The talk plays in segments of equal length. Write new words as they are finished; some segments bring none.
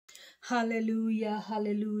Hallelujah,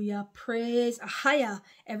 hallelujah. Praise Ahaya,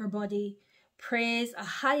 everybody. Praise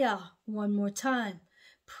Ahaya one more time.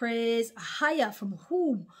 Praise Ahaya, from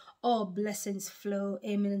whom all blessings flow.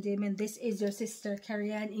 Amen and amen. This is your sister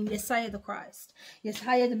Kerry-Ann in Yesiah the Christ.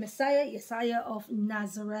 Yesiah the Messiah, Yesiah of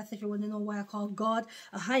Nazareth. If you want to know why I call God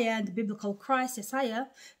Ahaya and the biblical Christ, Yesiah,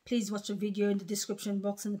 please watch the video in the description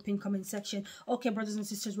box in the pinned comment section. Okay, brothers and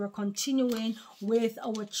sisters, we're continuing with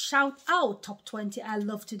our shout out top 20. I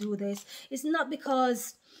love to do this. It's not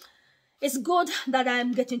because it's good that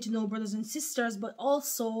I'm getting to know brothers and sisters, but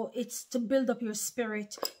also it's to build up your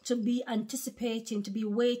spirit, to be anticipating, to be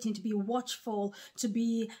waiting, to be watchful, to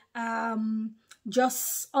be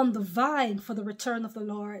just on the vine for the return of the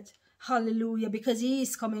Lord. Hallelujah, because he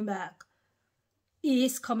is coming back. He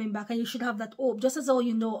is coming back, and you should have that hope. Just as all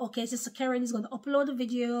you know, okay, Sister Kerry-Ann is going to upload a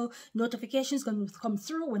video, notifications going to come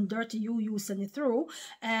through when Dirty You send it through,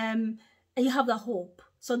 and you have that hope.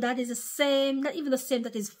 So that is the same, not even the same,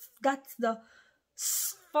 that's the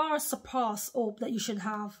far surpass hope that you should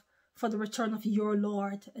have for the return of your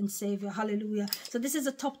Lord and Savior. Hallelujah. So this is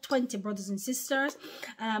the top 20, brothers and sisters.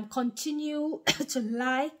 Continue to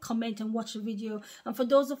like, comment, and watch the video. And for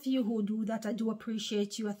those of you who do that, I do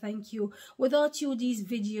appreciate you. I thank you. Without you, these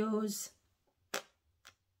videos,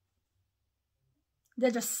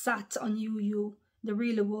 they just sat on you. They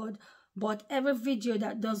really would. But every video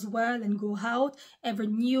that does well and go out, every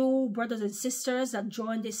new brothers and sisters that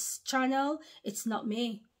join this channel, it's not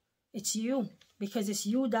me, it's you. Because it's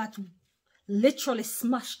you that literally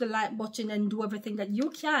smash the like button and do everything that you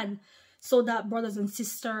can so that brothers and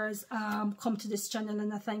sisters come to this channel.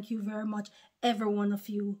 And I thank you very much, every one of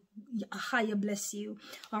you. Higher bless you.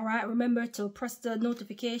 All right, remember to press the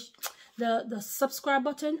notification, the subscribe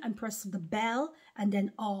button, and press the bell and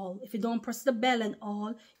then all. If you don't press the bell and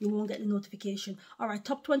all, you won't get the notification. All right,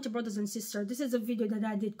 top 20, brothers and sisters. This is a video that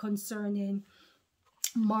I did concerning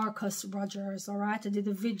Marcus Rogers. All right, I did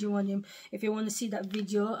a video on him. If you want to see that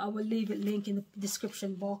video, I will leave a link in the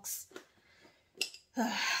description box.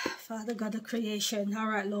 Father God of creation. All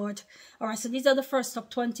right, Lord. All right, so these are the first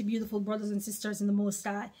top 20 beautiful brothers and sisters in the Most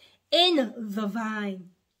High. In the vine,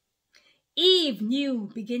 Eve, new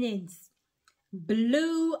beginnings.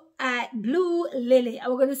 Blue lily. I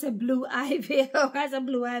was going to say blue ivy. I said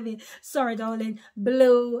blue ivy. Sorry, darling.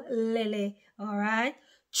 Blue lily. All right.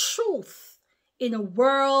 Truth in a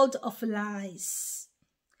world of lies.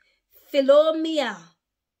 Philomia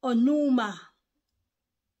Onuma.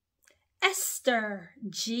 Esther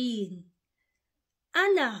Jean.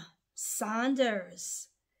 Anna Sanders.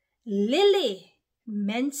 Lily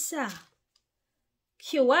Mensa.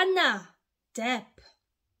 Kiwana Depp.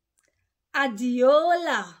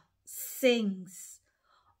 Adiola sings.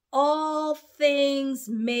 All things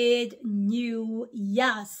made new,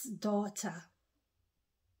 Yas daughter.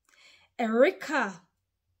 Erica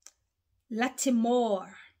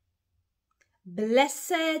Latimore.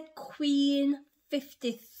 Blessed Queen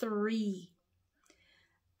 53.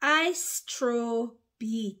 Istro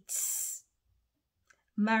Beats.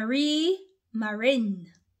 Marie Marin.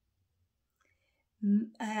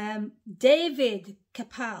 David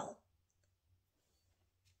Capel.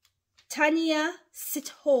 Tanya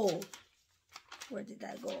Sithole. Where did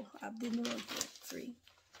I go? I've been 3.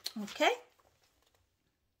 Okay.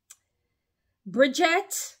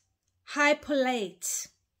 Bridget Hypolite.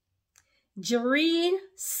 Jareen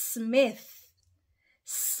Smith.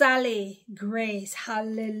 Sally Grace.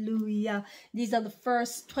 Hallelujah. These are the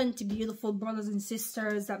first 20 beautiful brothers and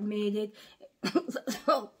sisters that made it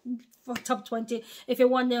for top 20. If you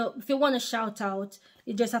want to shout out,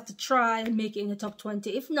 you just have to try and make it in the top 20.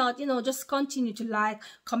 If not, you know, just continue to like,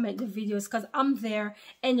 comment the videos, because I'm there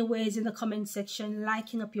anyways in the comment section,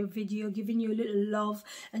 liking up your video, giving you a little love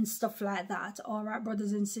and stuff like that. All right,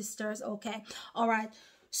 brothers and sisters. Okay. All right.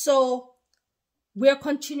 So we're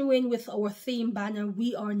continuing with our theme banner,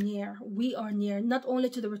 We Are Near. We are near, not only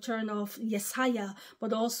to the return of Yesiah,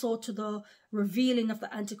 but also to the revealing of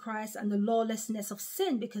the Antichrist and the lawlessness of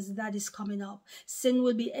sin, because that is coming up. Sin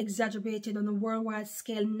will be exacerbated on a worldwide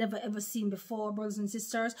scale never ever seen before, brothers and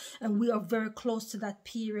sisters, and we are very close to that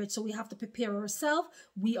period, so we have to prepare ourselves.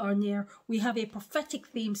 We are near. We have a prophetic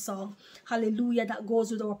theme song, hallelujah, that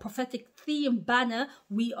goes with our prophetic theme banner,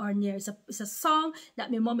 We Are Near. It's a song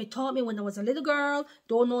that my mommy taught me when I was a little girl.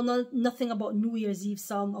 Don't know nothing about New Year's Eve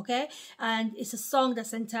song, okay? And it's a song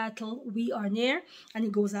that's entitled We Are Near, and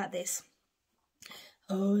it goes like this.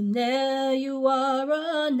 Oh, near you are,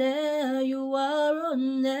 oh, near you are, oh,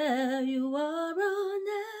 near you are, oh,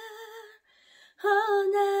 near. Oh,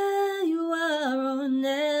 near you are, oh,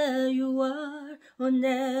 near you are, oh,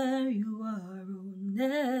 near you are, oh,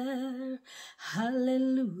 near.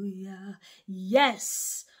 Hallelujah.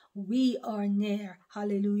 Yes, we are near.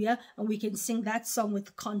 Hallelujah. And we can sing that song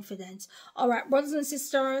with confidence. All right, brothers and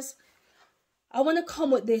sisters, I want to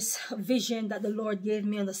come with this vision that the Lord gave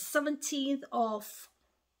me on the 17th of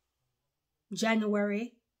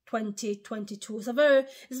January 2022.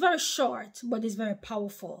 It's very short, but it's very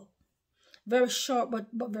powerful. Very short, but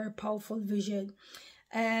very powerful vision.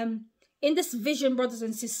 In this vision, brothers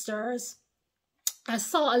and sisters, I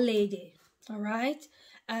saw a lady, all right?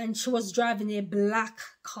 And she was driving a black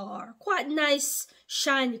car, quite nice,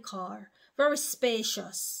 shiny car, very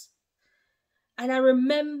spacious. And I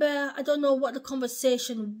remember, I don't know what the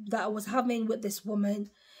conversation that I was having with this woman,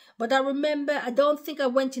 but I remember, I don't think I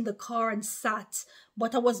went in the car and sat,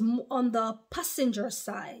 but I was on the passenger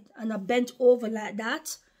side, and I bent over like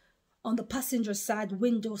that on the passenger side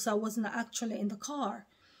window, so I wasn't actually in the car.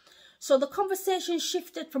 So the conversation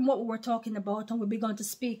shifted from what we were talking about, and we began to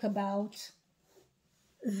speak about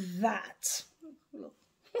that.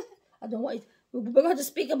 I don't want it. We're going to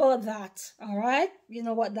speak about that, all right? You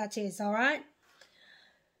know what that is, all right?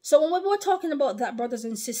 So when we were talking about that, brothers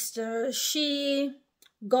and sisters, she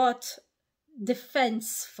got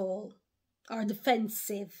defensive.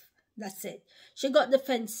 That's it. She got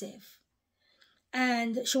defensive.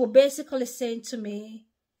 And she was basically saying to me,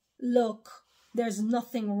 look, there's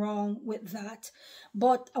nothing wrong with that.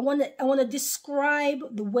 But I want to describe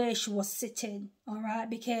the way she was sitting, all right?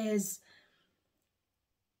 Because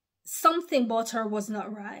something about her was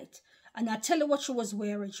not right. And I tell you what she was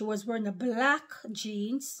wearing. She was wearing a black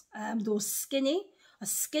jeans, those skinny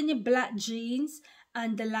black jeans,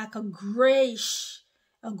 and like a grayish,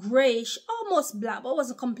 almost black, but it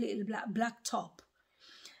wasn't completely black top.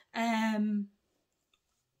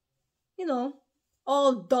 You know,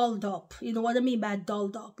 all dolled up. You know what I mean by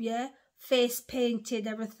dolled up, yeah? Face painted,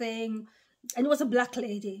 everything. And it was a black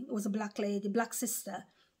lady. It was a black lady, black sister.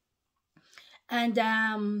 And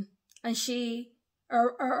she,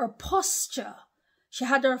 her posture, she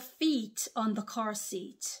had her feet on the car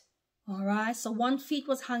seat. All right, so one feet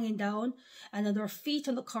was hanging down, and then her feet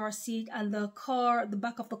on the car seat, and the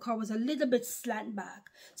back of the car was a little bit slant back.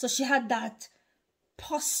 So she had that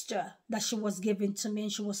posture that she was giving to me,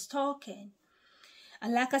 and she was talking.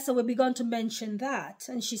 And like I said, we began to mention that,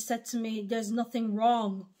 and she said to me, there's nothing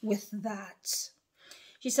wrong with that.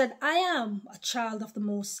 She said, I am a child of the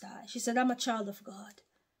Most High. She said, I'm a child of God.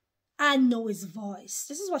 I know his voice.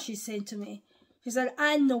 This is what she's saying to me. She said,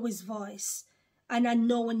 I know his voice, and I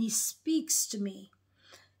know when he speaks to me.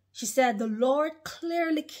 She said, the Lord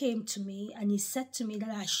clearly came to me, and he said to me that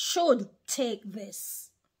I should take this.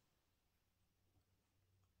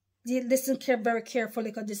 Listen very carefully,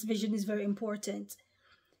 because this vision is very important.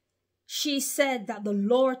 She said that the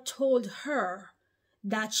Lord told her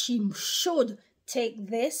that she should take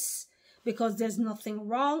this because there's nothing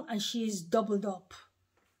wrong, and she is doubled up.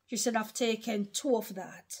 She said, I've taken 2 of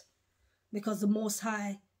that because the Most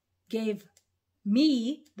High gave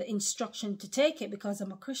me the instruction to take it because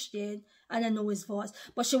I'm a Christian and I know his voice.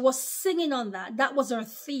 But she was singing on that. That was her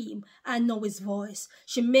theme. I know his voice.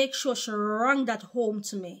 She made sure she rang that home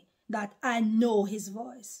to me, that I know his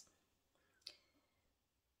voice.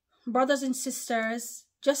 Brothers and sisters,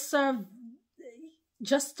 just her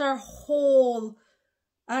whole,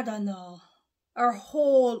 I don't know, her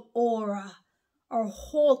whole aura, her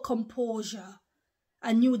whole composure,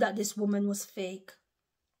 I knew that this woman was fake.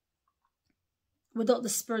 Without the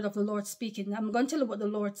Spirit of the Lord speaking. I'm going to tell you what the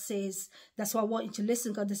Lord says. That's why I want you to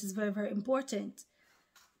listen, because this is very, very important.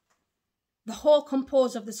 The whole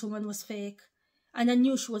composure of this woman was fake. And I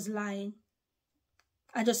knew she was lying.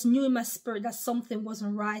 I just knew in my spirit that something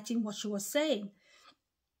wasn't right in what she was saying.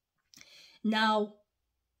 Now,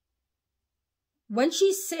 when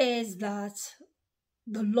she says that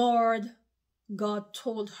the Lord God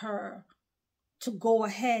told her to go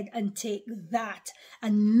ahead and take that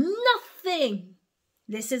and nothing,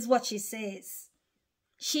 this is what she says.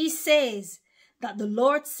 She says that the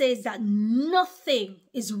Lord says that nothing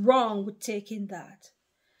is wrong with taking that.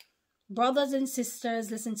 Brothers and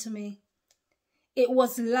sisters, listen to me. It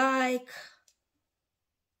was like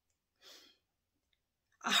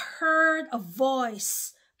I heard a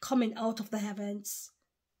voice coming out of the heavens.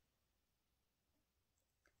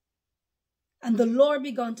 And the Lord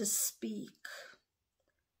began to speak.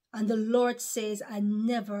 And the Lord says, I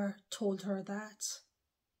never told her that.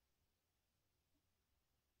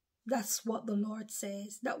 That's what the Lord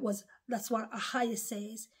says. That's what Ahaya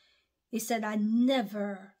says. He said, I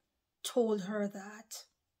never told her that.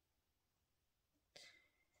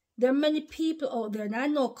 There are many people out there, and I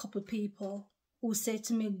know a couple people who say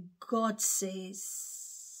to me, God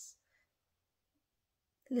says.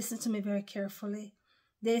 listen to me very carefully.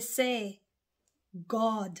 They say,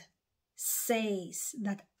 God says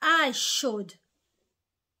that I should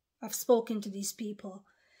have spoken to these people.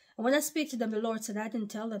 And when I speak to them, the Lord said, I didn't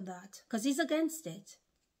tell them that, because he's against it.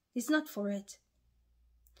 He's not for it.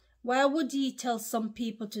 Why would he tell some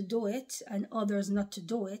people to do it and others not to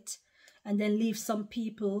do it, and then leave some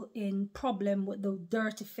people in problem with the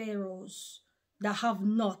dirty pharaohs that have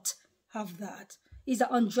not have that? He's an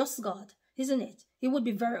unjust God, isn't it? He would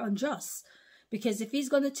be very unjust. Because if he's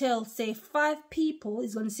going to tell, say, 5 people,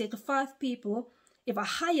 he's going to say to 5 people, if a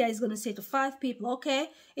higher is going to say to 5 people, okay,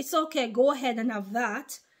 it's okay, go ahead and have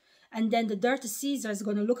that. And then the dirty Caesar is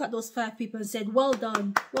going to look at those 5 people and say, well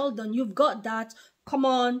done, you've got that. Come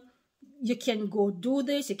on, you can go do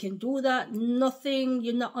this, you can do that. Nothing,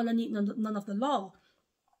 you're not underneath none of the law.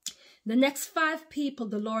 The next 5 people,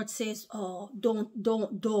 the Lord says, oh, don't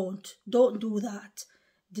do that.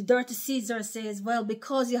 The dirty Caesar says, well,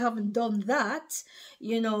 because you haven't done that,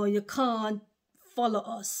 you know, you can't follow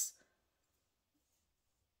us.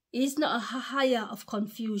 He's not a hire of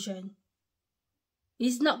confusion.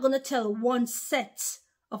 He's not going to tell one set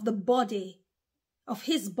of the body, of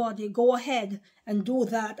his body, go ahead and do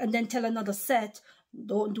that, and then tell another set,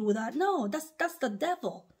 don't do that. No, that's the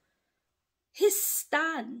devil. His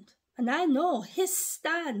stand, and I know his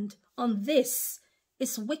stand on this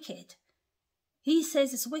is wicked. He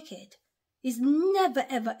says it's wicked. He's never,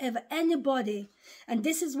 ever, ever anybody. And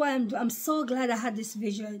this is why I'm so glad I had this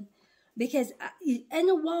vision. Because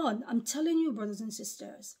anyone, I'm telling you, brothers and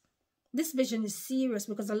sisters, this vision is serious,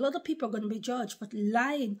 because a lot of people are going to be judged for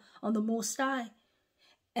lying on the Most High.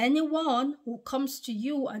 Anyone who comes to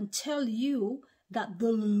you and tell you that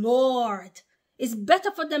the Lord, it's better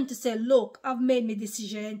for them to say, look, I've made my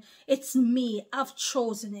decision. It's me. I've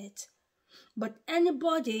chosen it. But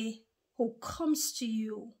anybody who comes to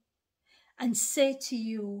you and say to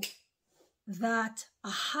you that a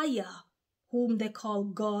higher, whom they call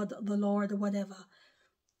God, the Lord, or whatever,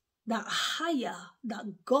 that higher,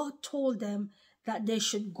 that God told them that they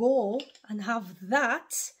should go and have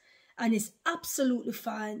that, and it's absolutely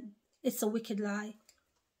fine, it's a wicked lie.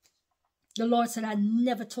 The Lord said, I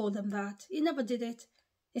never told them that. He never did it.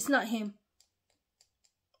 It's not him.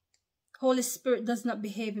 Holy Spirit does not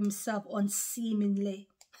behave himself unseemingly.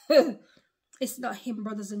 It's not him,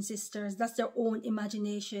 brothers and sisters. That's their own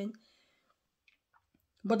imagination.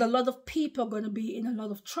 But a lot of people are going to be in a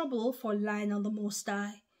lot of trouble for lying on the Most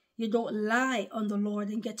High. You don't lie on the Lord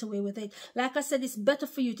and get away with it. Like I said, it's better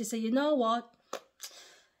for you to say, you know what?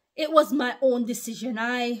 It was my own decision.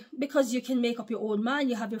 Because you can make up your own mind.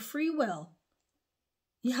 You have your free will.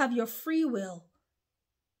 You have your free will.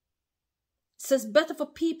 So it's better for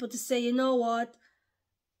people to say, you know what?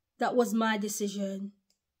 That was my decision.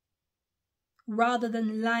 Rather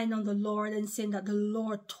than lying on the Lord and saying that the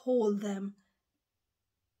Lord told them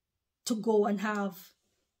to go and have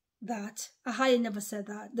that. Ahaya never said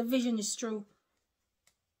that. The vision is true.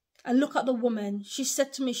 And look at the woman. She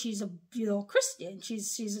said to me she's a Christian.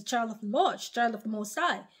 She's a child of the Lord, she's a child of the Most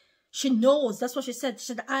High. She knows. That's what she said. She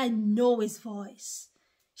said, I know his voice.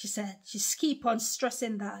 She said, she's keep on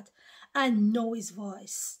stressing that. I know his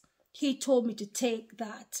voice. He told me to take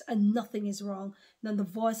that and nothing is wrong. Then the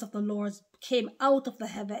voice of the Lord came out of the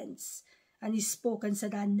heavens and he spoke and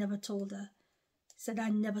said, I never told her. He said, I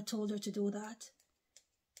never told her to do that.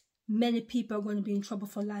 Many people are going to be in trouble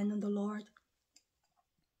for lying on the Lord.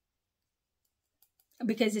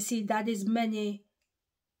 Because you see, that is many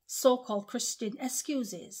so-called Christian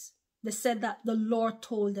excuses. They said that the Lord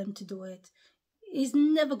told them to do it. He's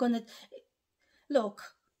never going to... Look,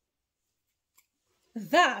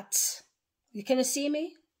 that, you can see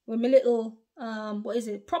me with my little, what is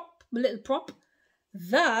it, prop, my little prop.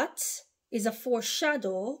 That is a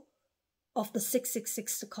foreshadow of the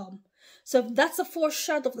 666 to come. So if that's a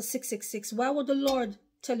foreshadow of the 666, why would the Lord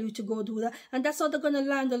tell you to go do that? And that's how they're going to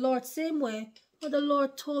lie on the Lord, same way. Well, the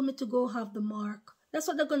Lord told me to go have the mark. That's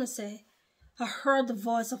what they're going to say. I heard the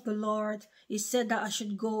voice of the Lord. He said that I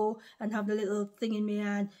should go and have the little thing in my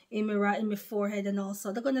hand, in my forehead and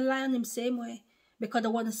also. They're going to lie on him same way because they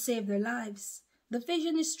want to save their lives. The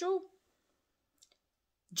vision is true.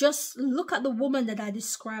 Just look at the woman that I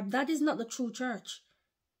described. That is not the true church.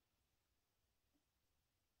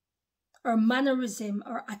 Her mannerism,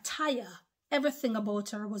 her attire, everything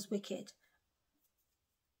about her was wicked.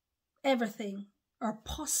 Everything. Her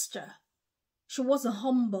posture. She wasn't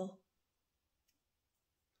humble.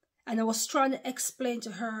 And I was trying to explain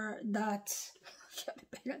to her that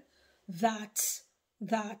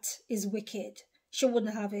that is wicked. She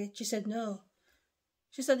wouldn't have it. She said no.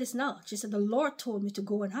 She said it's not. She said the Lord told me to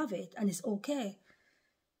go and have it and it's okay.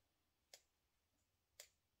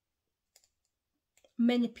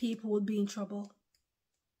 many people would be in trouble.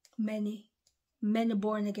 Many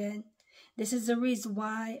born again. This is the reason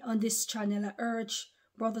why on this channel I urge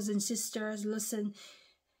brothers and sisters, listen,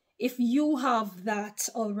 if you have that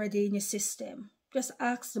already in your system, just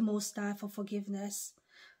ask the Most High for forgiveness.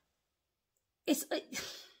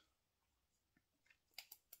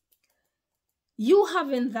 You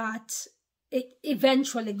having that, it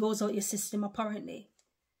eventually goes out your system, apparently,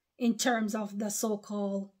 in terms of the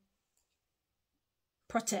so-called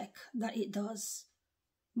protect that it does.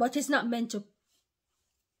 But it's not meant to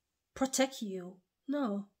protect you.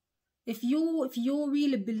 No. If you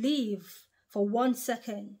really believe for 1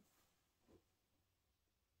 second,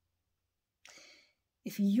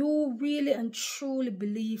 if you really and truly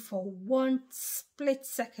believe for 1 split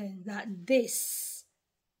second that this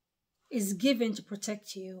is given to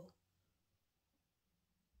protect you,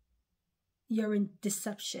 you're in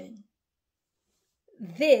deception.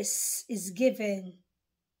 This is given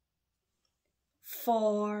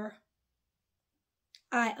for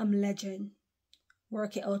I am legend.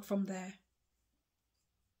 Work it out from there.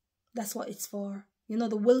 That's what it's for. You know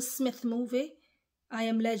the Will Smith movie, I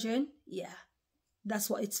Am Legend? Yeah, that's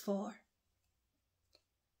what it's for.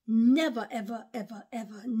 Never, ever, ever,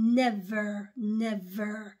 ever, never,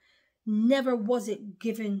 never, never was it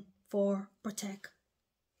given for protect.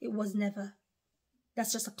 It was never.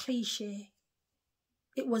 That's just a cliche.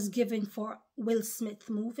 It was given for Will Smith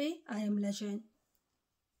movie, I Am Legend.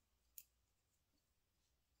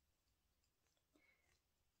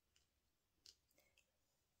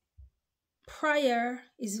 Prayer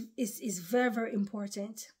is very, very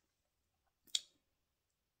important.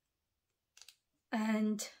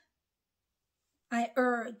 And I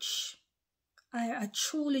urge, I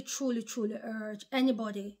truly, truly, truly urge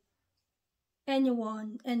anybody,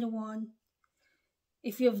 anyone,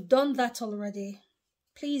 if you've done that already,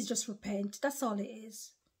 please just repent. That's all it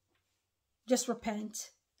is. Just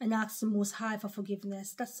repent and ask the Most High for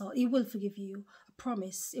forgiveness. That's all. He will forgive you. I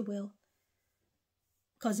promise, He will.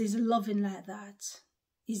 Because He's loving like that.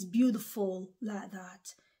 He's beautiful like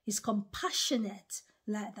that. He's compassionate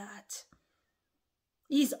like that.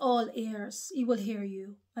 He's all ears. He will hear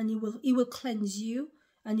you, and He will cleanse you,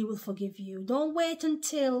 and He will forgive you. Don't wait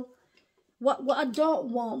until what I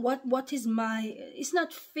don't want. What is my? It's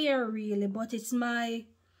not fear really, but it's my.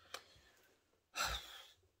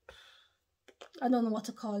 I don't know what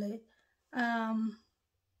to call it.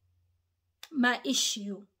 My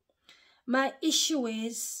issue. My issue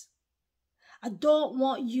is, I don't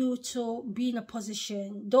want you to be in a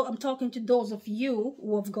position, I'm talking to those of you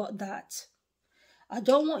who have got that. I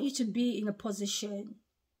don't want you to be in a position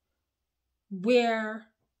where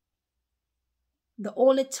the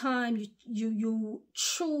only time you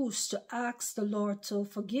choose to ask the Lord to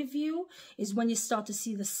forgive you is when you start to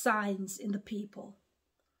see the signs in the people.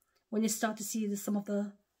 When you start to see some of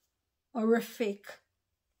the horrific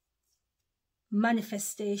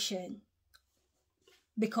manifestation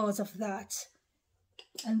because of that,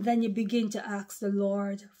 and then you begin to ask the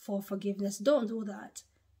Lord for forgiveness. Don't do that.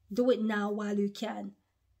 Do it now while you can,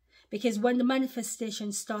 because when the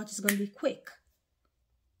manifestation starts, it's going to be quick,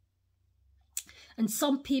 and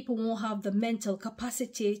some people won't have the mental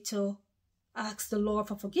capacity to ask the Lord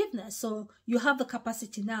for forgiveness. So you have the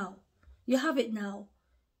capacity now. You have it now.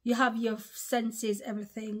 You have your senses,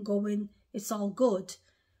 everything going. It's all good.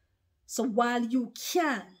 So while you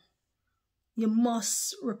can, you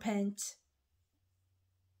must repent.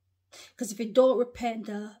 Because if you don't repent,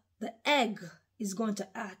 the egg is going to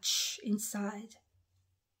hatch inside.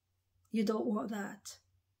 You don't want that.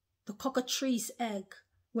 The cockatrice egg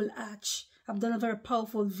will hatch. I've done a very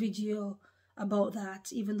powerful video about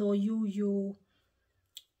that, even though you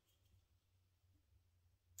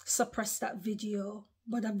suppressed that video.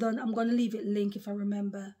 But I'm going to leave it link if I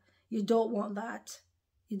remember. You don't want that.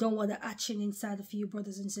 You don't want the hatching inside of you,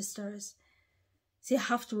 brothers and sisters. So you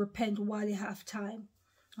have to repent while you have time.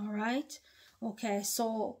 All right? Okay,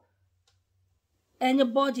 so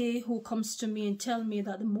anybody who comes to me and tell me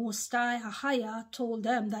that the Most High told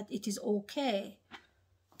them that it is okay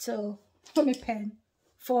to repent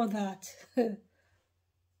for that,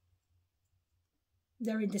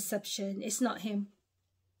 they're in deception. It's not Him.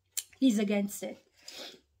 He's against it.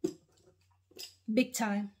 Big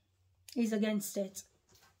time. He's against it.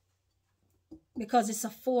 Because it's a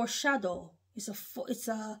foreshadow.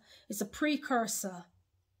 It's a precursor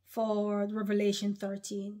for Revelation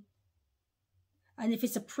 13. And if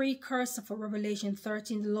it's a precursor for Revelation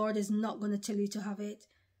 13, the Lord is not going to tell you to have it.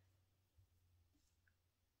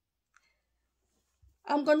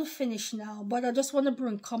 I'm going to finish now, but I just want to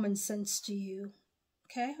bring common sense to you.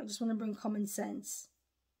 Okay? I just want to bring common sense.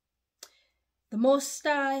 The Most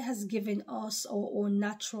High has given us our own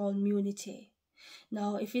natural immunity.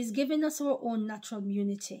 Now, if he's given us our own natural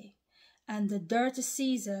immunity, and the dirty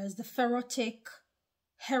Caesars, the pharaotic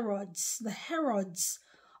Herods, the Herods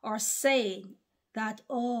are saying that,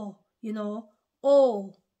 oh, you know,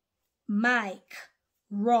 oh, Mike,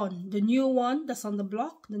 run, the new one that's on the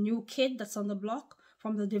block, the new kid that's on the block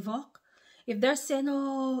from the Divock, if they're saying,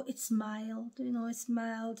 oh, it's mild, you know, it's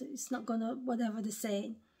mild, it's not gonna, whatever they're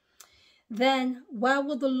saying, then why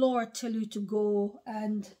would the Lord tell you to go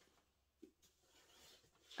and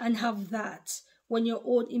have that when your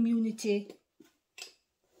own immunity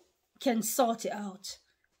can sort it out?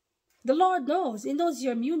 The Lord knows. He knows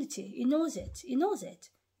your immunity. He knows it. He knows it.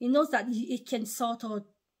 He knows that it can sort out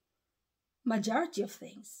majority of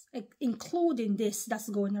things, including this that's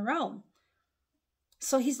going around.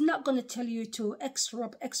 So he's not going to tell you to extra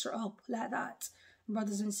up like that,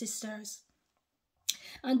 brothers and sisters.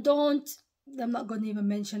 And don't, I'm not going to even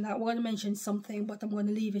mention that. I'm going to mention something, but I'm going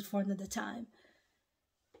to leave it for another time.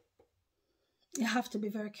 You have to be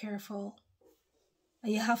very careful.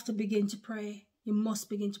 And you have to begin to pray. You must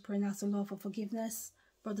begin to pray and ask the Lord for forgiveness,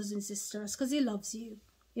 brothers and sisters, because he loves you.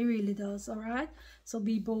 He really does, all right? So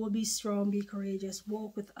be bold, be strong, be courageous.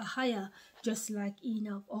 Walk with a higher, just like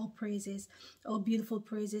Enoch. All praises, all beautiful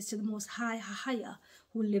praises to the Most High, higher,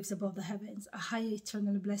 who lives above the heavens. A higher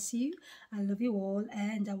eternally bless you. I love you all,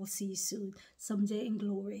 and I will see you soon, someday in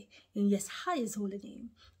glory. In yes, highest holy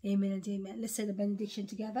name. Amen and amen. Let's say the benediction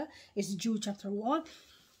together. It's Jude chapter 1.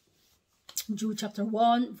 Jude chapter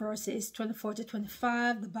 1, verses 24 to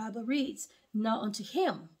 25, the Bible reads, now unto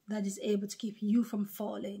him that is able to keep you from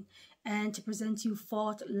falling, and to present you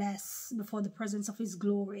faultless before the presence of his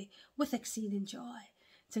glory with exceeding joy.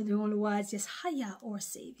 To the only wise, yes, higher, our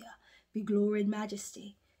Savior, be glory and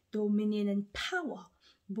majesty, dominion and power,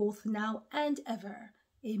 both now and ever.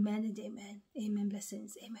 Amen and amen. Amen.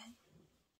 Blessings. Amen.